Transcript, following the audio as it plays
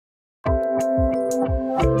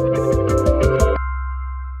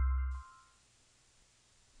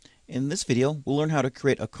In this video, we'll learn how to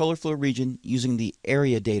create a color fill region using the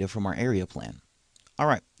area data from our area plan.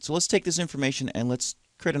 Alright, so let's take this information and let's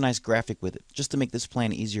create a nice graphic with it, just to make this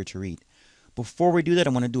plan easier to read. Before we do that, I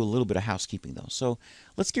want to do a little bit of housekeeping though. So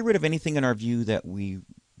let's get rid of anything in our view that we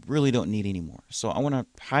really don't need anymore. So I want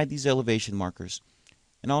to hide these elevation markers,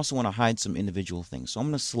 and I also want to hide some individual things. So I'm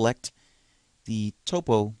going to select the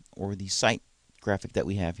topo or the site graphic that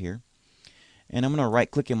we have here. And I'm going to right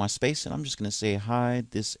click in my space and I'm just going to say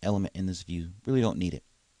hide this element in this view. Really don't need it.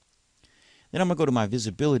 Then I'm going to go to my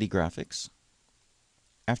visibility graphics.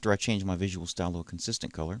 After I change my visual style to a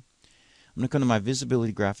consistent color, I'm going to come to my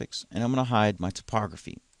visibility graphics and I'm going to hide my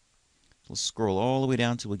topography. Let's scroll all the way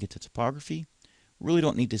down till we get to topography. Really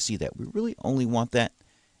don't need to see that. We really only want that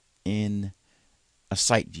in a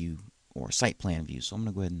site view or site plan view. So I'm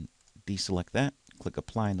going to go ahead and deselect that, click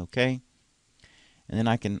apply and OK. And then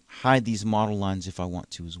I can hide these model lines if I want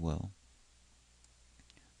to as well.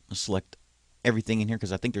 I'll select everything in here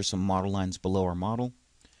because I think there's some model lines below our model.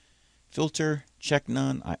 Filter, check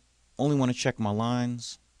none. I only want to check my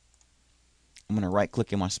lines. I'm going to right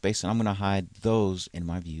click in my space and I'm going to hide those in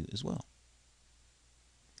my view as well.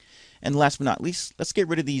 And last but not least, let's get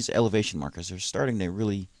rid of these elevation markers. They're starting to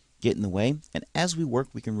really get in the way. And as we work,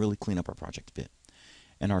 we can really clean up our project a bit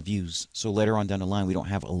and our views. So later on down the line, we don't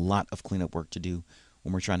have a lot of cleanup work to do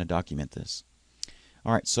when we're trying to document this.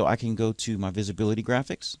 Alright, so I can go to my visibility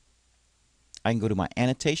graphics. I can go to my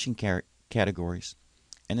annotation categories.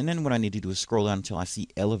 And then what I need to do is scroll down until I see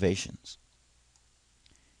elevations.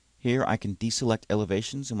 Here I can deselect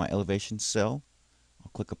elevations in my elevations cell.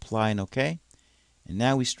 I'll click apply and OK. And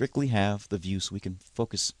now we strictly have the view so we can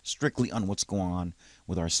focus strictly on what's going on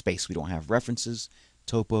with our space. We don't have references,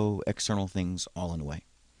 topo, external things all in the way.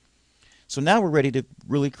 So now we're ready to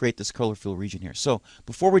really create this color fill region here. So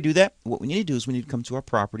before we do that, what we need to do is we need to come to our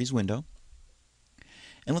properties window.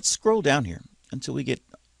 And let's scroll down here until we get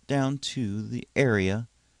down to the area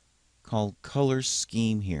called color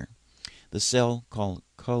scheme here. The cell called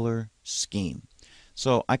color scheme.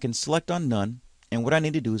 So I can select on none. And what I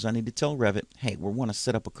need to do is I need to tell Revit, hey, we want to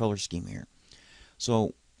set up a color scheme here.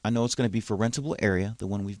 So I know it's going to be for rentable area, the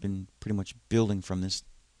one we've been pretty much building from this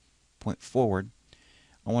point forward.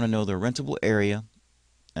 I want to know the rentable area,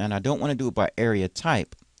 and I don't want to do it by area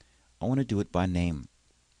type. I want to do it by name.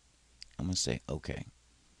 I'm going to say OK.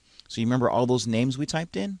 So you remember all those names we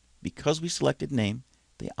typed in? Because we selected name,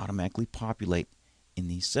 they automatically populate in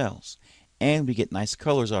these cells. And we get nice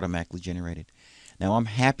colors automatically generated. Now I'm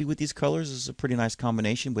happy with these colors. This is a pretty nice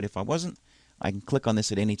combination, but if I wasn't, I can click on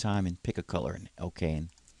this at any time and pick a color and OK, and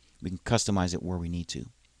we can customize it where we need to.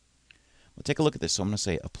 Well, take a look at this. So I'm going to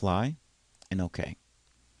say apply and OK.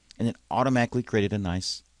 And it automatically created a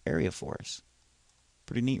nice area for us.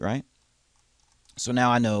 Pretty neat, right? So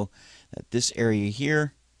now I know that this area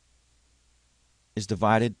here is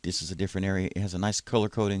divided. This is a different area. It has a nice color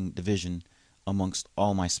coding division amongst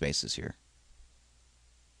all my spaces here.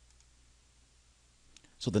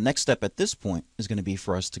 So the next step at this point is going to be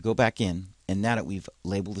for us to go back in, and now that we've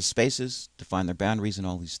labeled the spaces, defined their boundaries and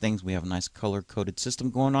all these things, we have a nice color coded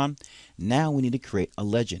system going on. Now we need to create a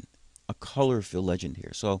legend, a color fill legend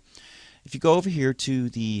here. So if you go over here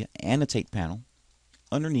to the annotate panel,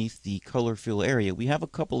 underneath the color fill area, we have a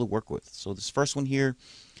couple to work with. So this first one here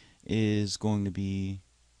is going to be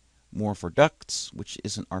more for ducts, which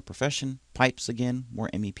isn't our profession. Pipes, again,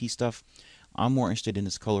 more MEP stuff. I'm more interested in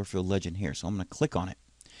this color fill legend here, so I'm going to click on it.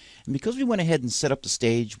 And because we went ahead and set up the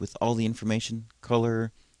stage with all the information,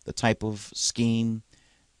 color, the type of scheme,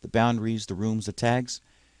 the boundaries, the rooms, the tags,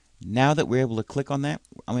 now that we're able to click on that,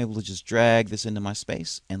 I'm able to just drag this into my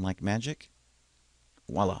space, and like magic,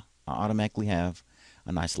 voila, I automatically have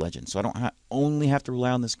a nice legend. So I don't only have to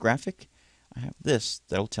rely on this graphic. I have this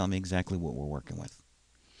that'll tell me exactly what we're working with.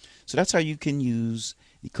 So that's how you can use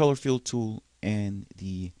the color fill tool and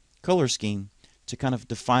the color scheme to kind of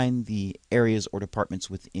define the areas or departments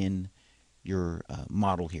within your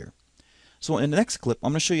model here. So in the next clip,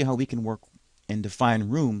 I'm going to show you how we can work and define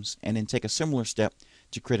rooms and then take a similar step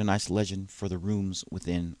to create a nice legend for the rooms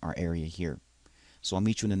within our area here. So I'll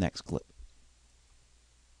meet you in the next clip.